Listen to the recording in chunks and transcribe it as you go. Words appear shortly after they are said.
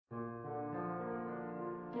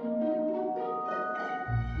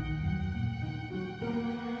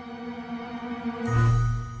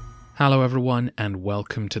Hello everyone, and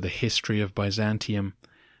welcome to the History of Byzantium,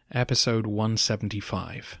 episode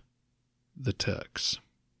 175, The Turks.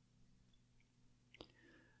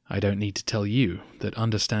 I don't need to tell you that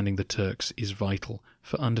understanding the Turks is vital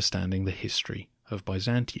for understanding the history of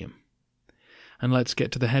Byzantium. And let's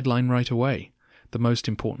get to the headline right away. The most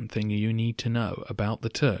important thing you need to know about the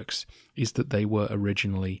Turks is that they were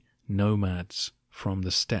originally nomads from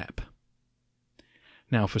the steppe.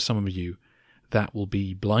 Now, for some of you, that will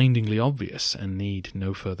be blindingly obvious and need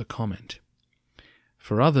no further comment.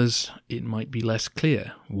 For others, it might be less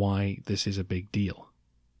clear why this is a big deal.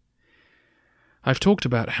 I've talked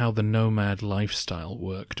about how the nomad lifestyle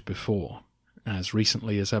worked before, as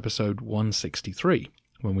recently as episode 163,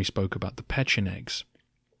 when we spoke about the Pechenegs.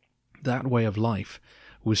 That way of life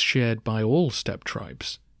was shared by all steppe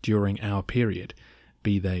tribes during our period,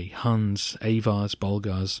 be they Huns, Avars,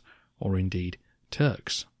 Bulgars, or indeed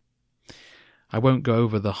Turks. I won't go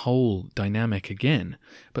over the whole dynamic again,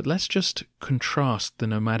 but let's just contrast the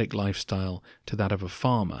nomadic lifestyle to that of a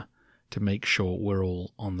farmer to make sure we're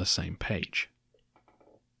all on the same page.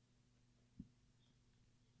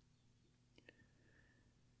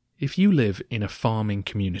 If you live in a farming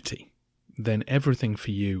community, then everything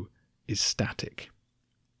for you is static.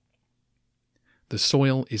 The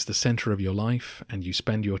soil is the center of your life, and you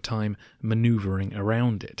spend your time maneuvering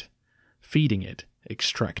around it, feeding it,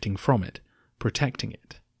 extracting from it, protecting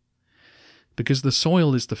it. Because the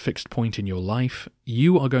soil is the fixed point in your life,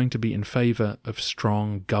 you are going to be in favor of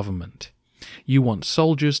strong government. You want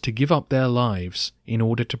soldiers to give up their lives in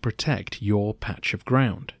order to protect your patch of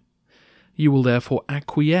ground. You will therefore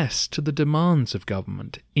acquiesce to the demands of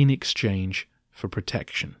government in exchange for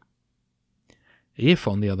protection. If,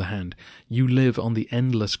 on the other hand, you live on the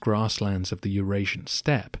endless grasslands of the Eurasian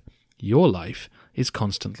steppe, your life is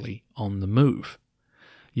constantly on the move.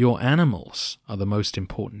 Your animals are the most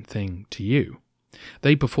important thing to you.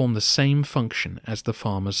 They perform the same function as the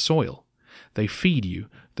farmer's soil. They feed you,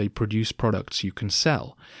 they produce products you can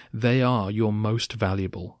sell. They are your most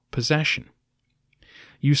valuable possession.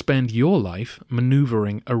 You spend your life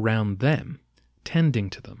maneuvering around them, tending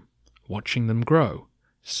to them, watching them grow,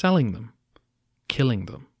 selling them, killing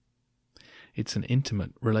them. It's an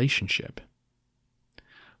intimate relationship.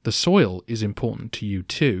 The soil is important to you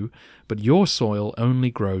too, but your soil only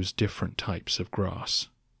grows different types of grass.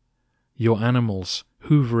 Your animals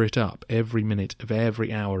hoover it up every minute of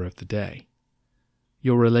every hour of the day.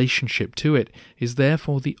 Your relationship to it is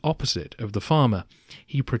therefore the opposite of the farmer.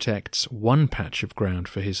 He protects one patch of ground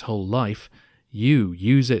for his whole life. You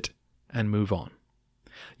use it and move on.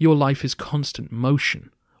 Your life is constant motion,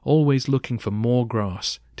 always looking for more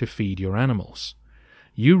grass to feed your animals.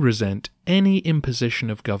 You resent any imposition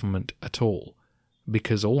of government at all,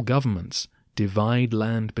 because all governments divide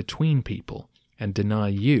land between people and deny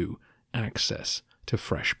you access to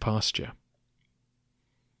fresh pasture.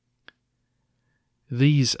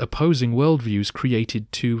 These opposing worldviews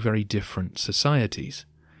created two very different societies.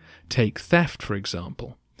 Take theft, for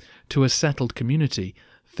example. To a settled community,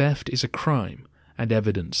 theft is a crime and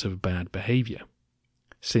evidence of bad behavior.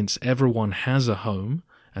 Since everyone has a home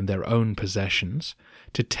and their own possessions,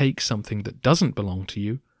 to take something that doesn't belong to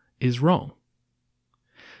you is wrong.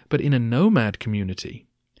 But in a nomad community,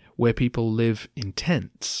 where people live in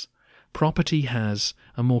tents, property has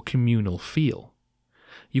a more communal feel.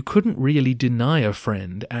 You couldn't really deny a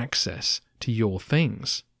friend access to your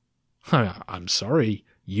things. I'm sorry,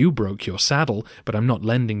 you broke your saddle, but I'm not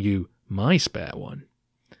lending you my spare one.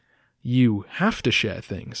 You have to share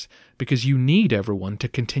things because you need everyone to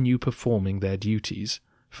continue performing their duties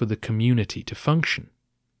for the community to function.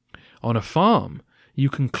 On a farm, you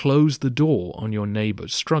can close the door on your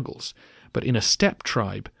neighbor's struggles, but in a steppe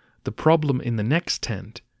tribe, the problem in the next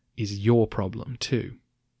tent is your problem too.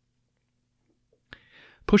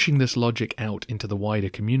 Pushing this logic out into the wider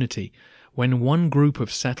community, when one group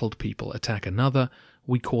of settled people attack another,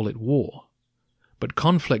 we call it war. But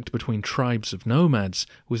conflict between tribes of nomads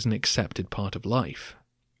was an accepted part of life.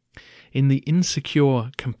 In the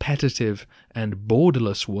insecure, competitive, and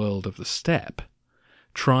borderless world of the steppe,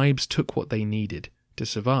 tribes took what they needed to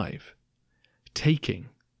survive. Taking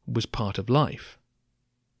was part of life.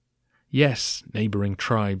 Yes, neighboring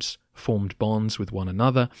tribes formed bonds with one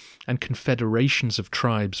another, and confederations of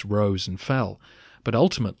tribes rose and fell, but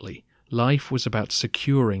ultimately life was about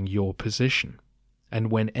securing your position.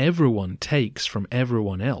 And when everyone takes from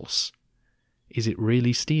everyone else, is it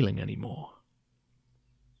really stealing anymore?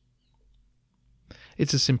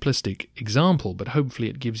 It's a simplistic example, but hopefully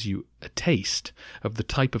it gives you a taste of the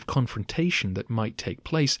type of confrontation that might take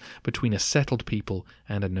place between a settled people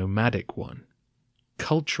and a nomadic one.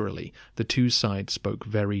 Culturally, the two sides spoke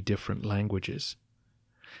very different languages.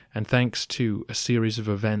 And thanks to a series of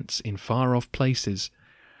events in far-off places,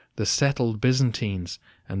 the settled Byzantines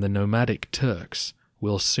and the nomadic Turks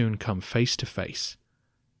will soon come face to face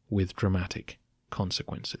with dramatic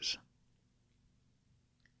consequences.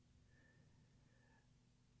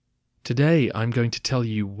 Today I'm going to tell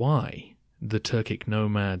you why the Turkic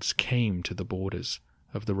nomads came to the borders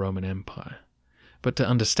of the Roman Empire. But to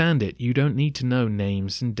understand it, you don't need to know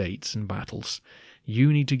names and dates and battles.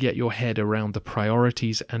 You need to get your head around the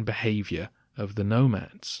priorities and behavior of the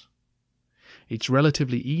nomads. It's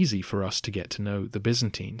relatively easy for us to get to know the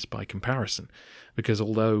Byzantines by comparison, because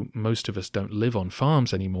although most of us don't live on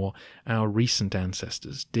farms anymore, our recent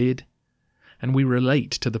ancestors did, and we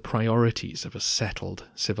relate to the priorities of a settled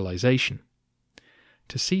civilization.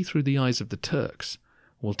 To see through the eyes of the Turks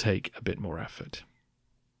will take a bit more effort.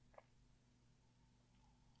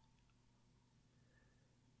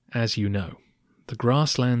 As you know, the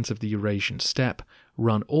grasslands of the Eurasian steppe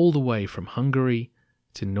run all the way from Hungary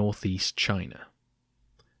to northeast China.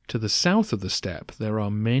 To the south of the steppe there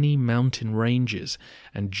are many mountain ranges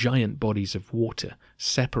and giant bodies of water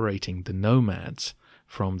separating the nomads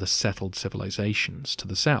from the settled civilizations to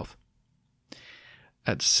the south.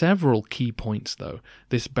 At several key points, though,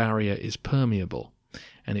 this barrier is permeable,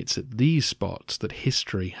 and it's at these spots that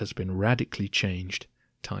history has been radically changed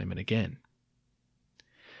time and again.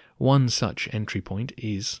 One such entry point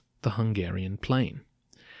is the Hungarian plain,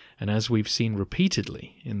 and as we've seen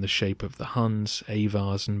repeatedly in the shape of the Huns,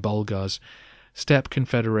 Avars and Bulgars, steppe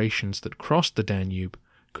confederations that crossed the Danube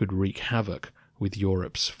could wreak havoc with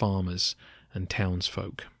Europe's farmers and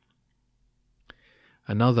townsfolk.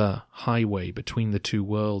 Another highway between the two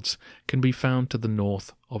worlds can be found to the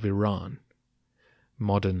north of Iran.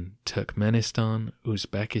 Modern Turkmenistan,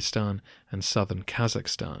 Uzbekistan and southern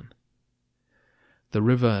Kazakhstan. The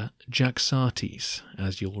river Jaxartes,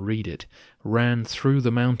 as you'll read it, ran through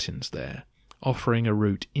the mountains there, offering a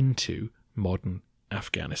route into modern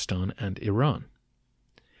Afghanistan and Iran.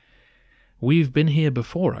 We've been here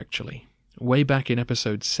before, actually. Way back in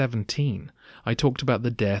episode 17, I talked about the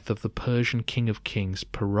death of the Persian king of kings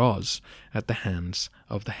Peroz at the hands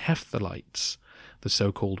of the Hephthalites, the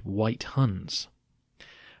so-called White Huns.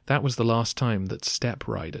 That was the last time that steppe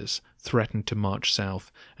riders threatened to march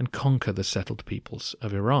south and conquer the settled peoples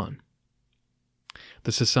of Iran.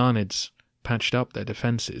 The Sassanids patched up their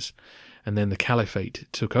defences, and then the Caliphate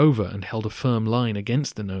took over and held a firm line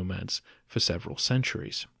against the nomads for several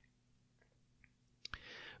centuries.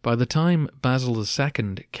 By the time Basil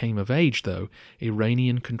II came of age, though,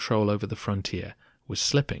 Iranian control over the frontier was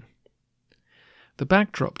slipping. The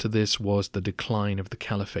backdrop to this was the decline of the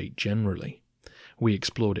Caliphate generally. We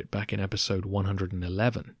explored it back in episode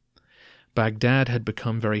 111. Baghdad had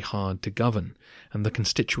become very hard to govern, and the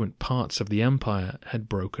constituent parts of the empire had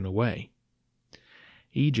broken away.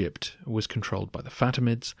 Egypt was controlled by the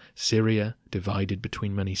Fatimids, Syria divided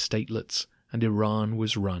between many statelets, and Iran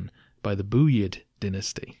was run by the Buyid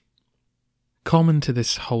dynasty. Common to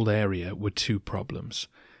this whole area were two problems: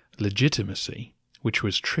 legitimacy, which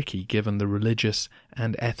was tricky given the religious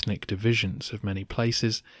and ethnic divisions of many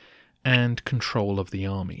places, and control of the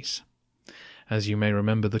armies. As you may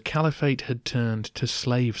remember, the Caliphate had turned to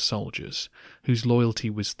slave soldiers, whose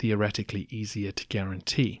loyalty was theoretically easier to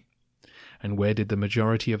guarantee. And where did the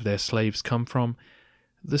majority of their slaves come from?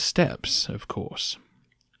 The steppes, of course.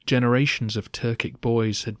 Generations of Turkic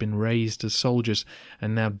boys had been raised as soldiers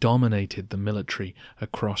and now dominated the military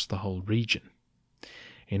across the whole region.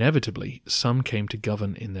 Inevitably, some came to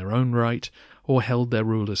govern in their own right or held their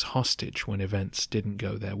rulers hostage when events didn't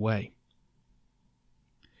go their way.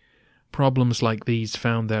 Problems like these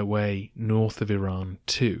found their way north of Iran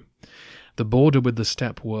too. The border with the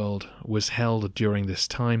steppe world was held during this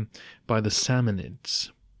time by the Samanids.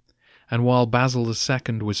 And while Basil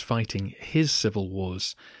II was fighting his civil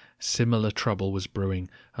wars, similar trouble was brewing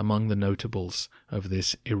among the notables of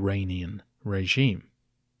this Iranian regime.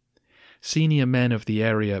 Senior men of the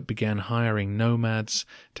area began hiring nomads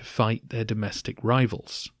to fight their domestic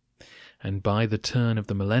rivals, and by the turn of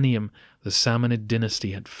the millennium, the Samanid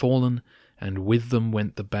dynasty had fallen, and with them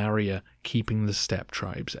went the barrier keeping the steppe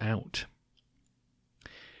tribes out.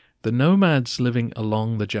 The nomads living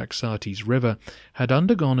along the Jaxartes River had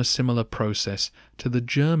undergone a similar process to the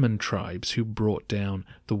German tribes who brought down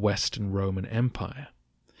the Western Roman Empire.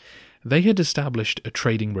 They had established a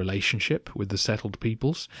trading relationship with the settled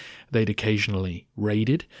peoples, they'd occasionally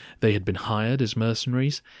raided, they had been hired as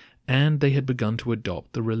mercenaries, and they had begun to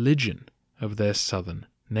adopt the religion of their southern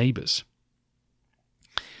neighbours.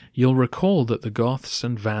 You'll recall that the Goths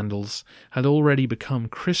and Vandals had already become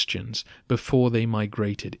Christians before they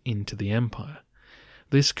migrated into the empire.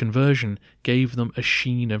 This conversion gave them a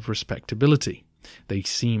sheen of respectability. They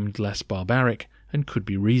seemed less barbaric and could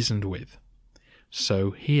be reasoned with.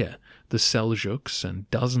 So here, the Seljuks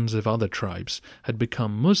and dozens of other tribes had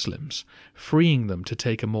become Muslims, freeing them to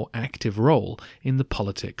take a more active role in the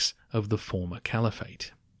politics of the former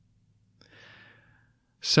caliphate.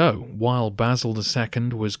 So, while Basil II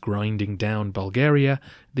was grinding down Bulgaria,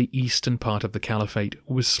 the eastern part of the caliphate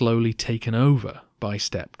was slowly taken over by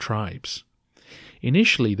steppe tribes.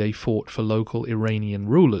 Initially, they fought for local Iranian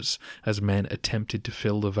rulers as men attempted to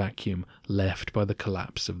fill the vacuum left by the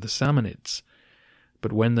collapse of the Samanids.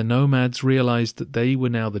 But when the nomads realized that they were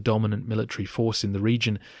now the dominant military force in the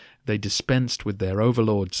region, they dispensed with their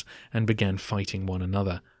overlords and began fighting one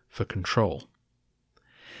another for control.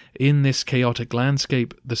 In this chaotic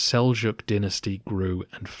landscape, the Seljuk dynasty grew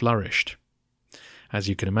and flourished. As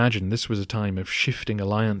you can imagine, this was a time of shifting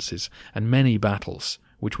alliances and many battles,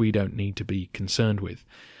 which we don't need to be concerned with.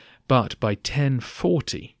 But by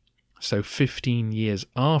 1040, so 15 years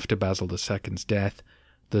after Basil II's death,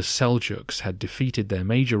 the Seljuks had defeated their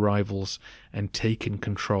major rivals and taken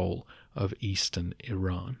control of eastern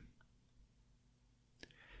Iran.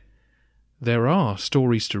 There are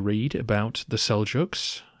stories to read about the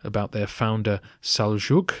Seljuks, about their founder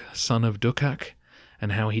Saljuk, son of Dukak,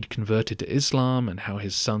 and how he'd converted to Islam and how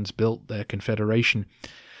his sons built their confederation.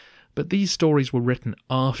 But these stories were written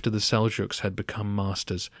after the Seljuks had become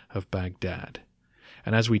masters of Baghdad.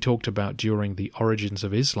 And as we talked about during the Origins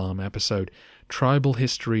of Islam episode, tribal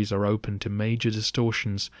histories are open to major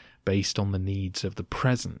distortions based on the needs of the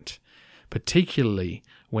present, particularly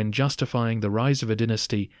when justifying the rise of a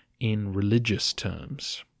dynasty in religious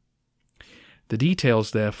terms. The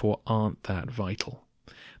details, therefore, aren't that vital.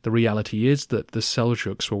 The reality is that the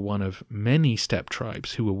Seljuks were one of many steppe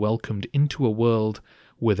tribes who were welcomed into a world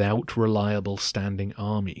without reliable standing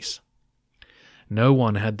armies. No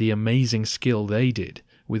one had the amazing skill they did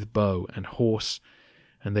with bow and horse,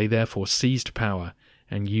 and they therefore seized power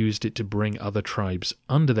and used it to bring other tribes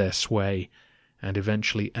under their sway and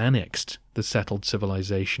eventually annexed the settled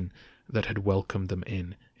civilization that had welcomed them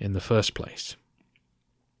in the first place.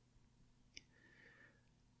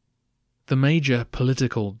 The major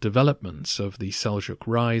political developments of the Seljuk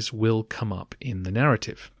rise will come up in the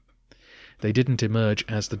narrative. They didn't emerge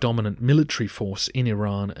as the dominant military force in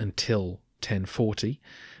Iran until 1040,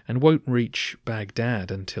 and won't reach Baghdad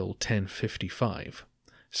until 1055,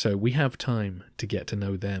 so we have time to get to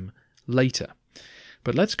know them later.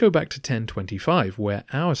 But let's go back to 1025, where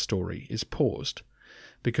our story is paused,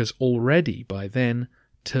 because already by then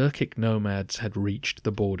Turkic nomads had reached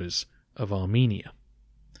the borders of Armenia.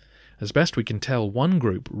 As best we can tell, one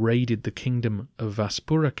group raided the kingdom of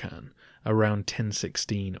Vaspurakan around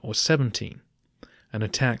 1016 or 17, an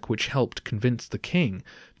attack which helped convince the king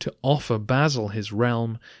to offer Basil his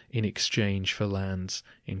realm in exchange for lands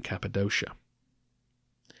in Cappadocia.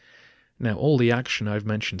 Now, all the action I've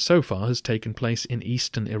mentioned so far has taken place in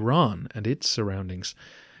eastern Iran and its surroundings,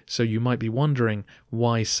 so you might be wondering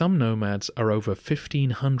why some nomads are over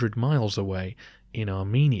 1,500 miles away in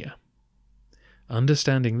Armenia.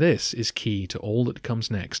 Understanding this is key to all that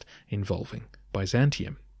comes next involving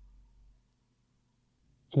Byzantium.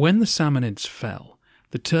 When the Samanids fell,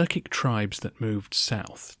 the Turkic tribes that moved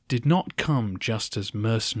south did not come just as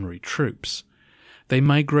mercenary troops. They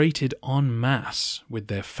migrated en masse with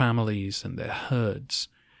their families and their herds.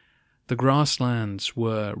 The grasslands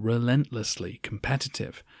were relentlessly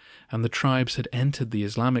competitive, and the tribes had entered the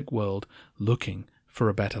Islamic world looking for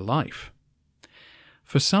a better life.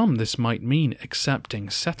 For some, this might mean accepting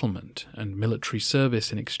settlement and military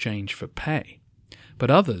service in exchange for pay,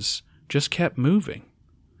 but others just kept moving.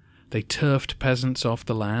 They turfed peasants off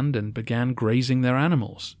the land and began grazing their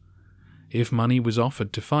animals. If money was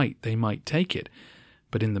offered to fight, they might take it,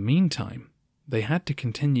 but in the meantime, they had to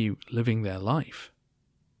continue living their life.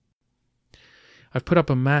 I've put up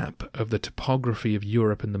a map of the topography of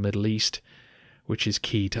Europe and the Middle East, which is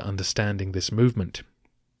key to understanding this movement.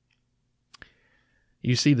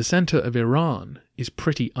 You see, the center of Iran is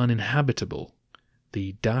pretty uninhabitable.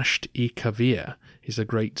 The Dasht-i is a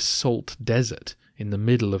great salt desert in the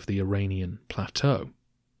middle of the Iranian plateau,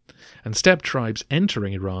 and steppe tribes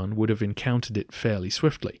entering Iran would have encountered it fairly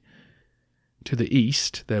swiftly. To the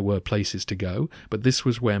east there were places to go, but this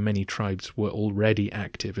was where many tribes were already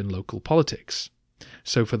active in local politics.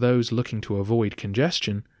 So for those looking to avoid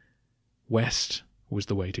congestion, west was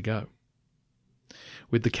the way to go.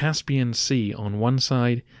 With the Caspian Sea on one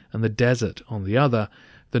side and the desert on the other,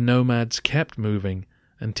 the nomads kept moving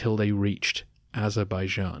until they reached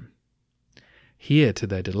Azerbaijan. Here, to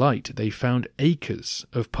their delight, they found acres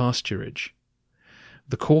of pasturage.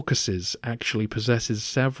 The Caucasus actually possesses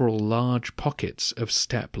several large pockets of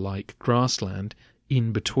steppe-like grassland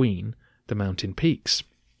in between the mountain peaks.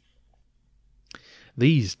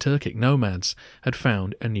 These Turkic nomads had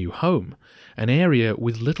found a new home, an area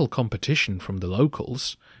with little competition from the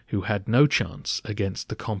locals, who had no chance against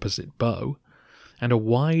the composite bow, and a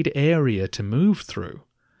wide area to move through,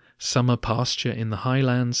 summer pasture in the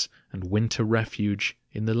highlands and winter refuge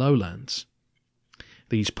in the lowlands.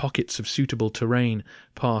 These pockets of suitable terrain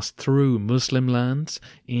passed through Muslim lands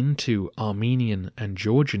into Armenian and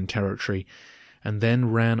Georgian territory and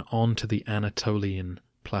then ran on to the Anatolian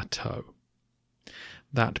plateau.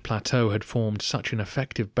 That plateau had formed such an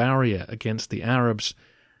effective barrier against the Arabs,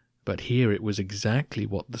 but here it was exactly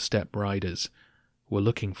what the steppe riders were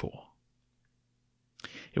looking for.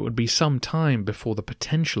 It would be some time before the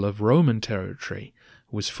potential of Roman territory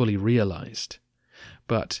was fully realized,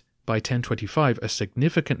 but by 1025 a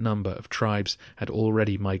significant number of tribes had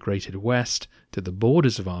already migrated west to the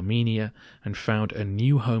borders of Armenia and found a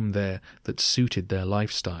new home there that suited their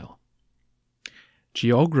lifestyle.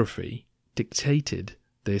 Geography dictated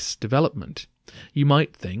this development. You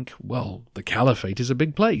might think, well, the Caliphate is a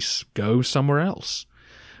big place, go somewhere else.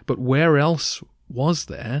 But where else was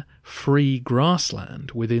there free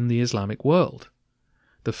grassland within the Islamic world?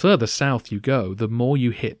 The further south you go, the more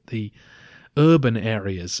you hit the urban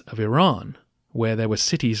areas of Iran, where there were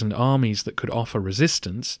cities and armies that could offer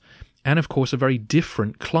resistance, and of course a very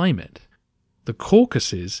different climate. The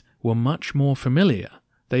Caucasus were much more familiar.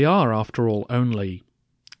 They are, after all, only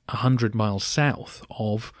 100 miles south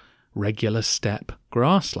of regular steppe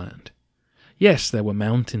grassland. Yes, there were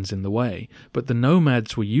mountains in the way, but the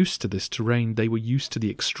nomads were used to this terrain. They were used to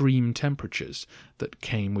the extreme temperatures that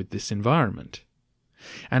came with this environment.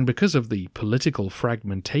 And because of the political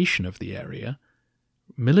fragmentation of the area,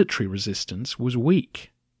 military resistance was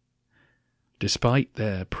weak. Despite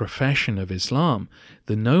their profession of Islam,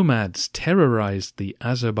 the nomads terrorized the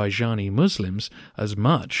Azerbaijani Muslims as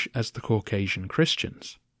much as the Caucasian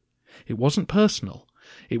Christians. It wasn't personal.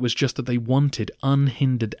 It was just that they wanted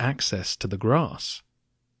unhindered access to the grass.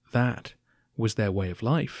 That was their way of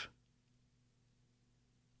life.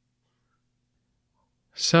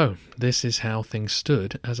 So, this is how things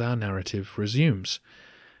stood as our narrative resumes,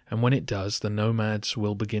 and when it does, the nomads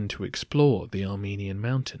will begin to explore the Armenian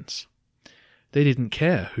mountains. They didn't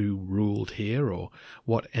care who ruled here or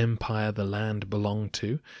what empire the land belonged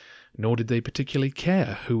to, nor did they particularly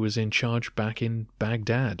care who was in charge back in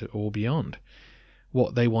Baghdad or beyond.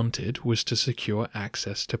 What they wanted was to secure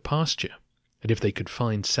access to pasture, and if they could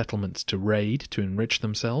find settlements to raid to enrich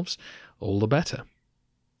themselves, all the better.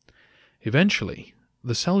 Eventually,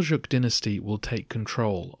 the Seljuk dynasty will take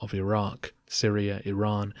control of Iraq, Syria,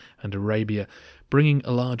 Iran, and Arabia, bringing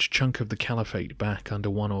a large chunk of the caliphate back under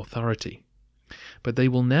one authority. But they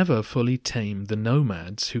will never fully tame the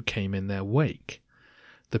nomads who came in their wake.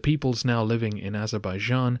 The peoples now living in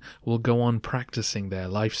Azerbaijan will go on practicing their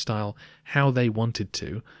lifestyle how they wanted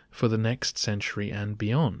to for the next century and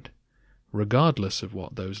beyond, regardless of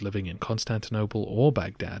what those living in Constantinople or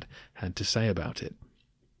Baghdad had to say about it.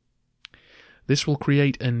 This will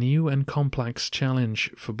create a new and complex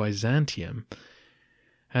challenge for Byzantium.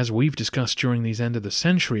 As we've discussed during these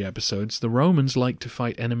end-of-the-century episodes, the Romans liked to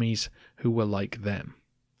fight enemies who were like them,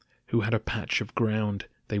 who had a patch of ground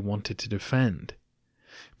they wanted to defend.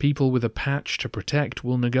 People with a patch to protect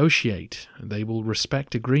will negotiate, they will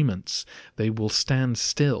respect agreements, they will stand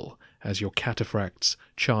still as your cataphracts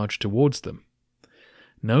charge towards them.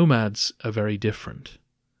 Nomads are very different.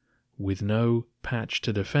 With no patch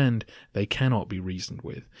to defend, they cannot be reasoned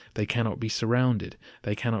with, they cannot be surrounded,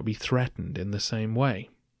 they cannot be threatened in the same way.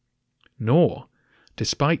 Nor,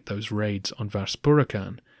 despite those raids on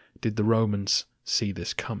Vaspurakan, did the Romans see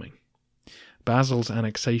this coming. Basil's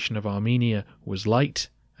annexation of Armenia was light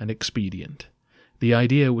and expedient. The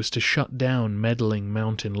idea was to shut down meddling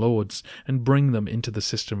mountain lords and bring them into the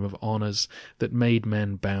system of honours that made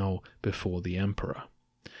men bow before the emperor.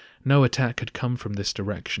 No attack had come from this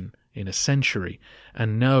direction in a century,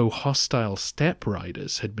 and no hostile steppe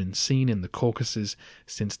riders had been seen in the Caucasus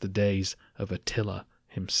since the days of Attila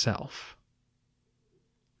himself.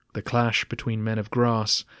 The clash between men of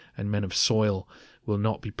grass and men of soil will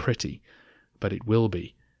not be pretty, but it will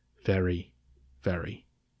be very, very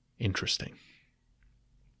interesting.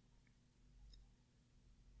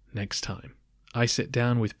 Next time, I sit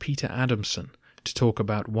down with Peter Adamson to talk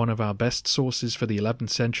about one of our best sources for the 11th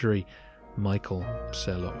century, Michael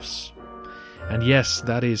Psellos. And yes,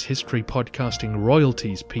 that is History Podcasting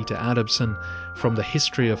Royalties Peter Adamson from the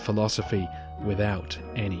History of Philosophy without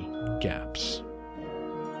any gaps.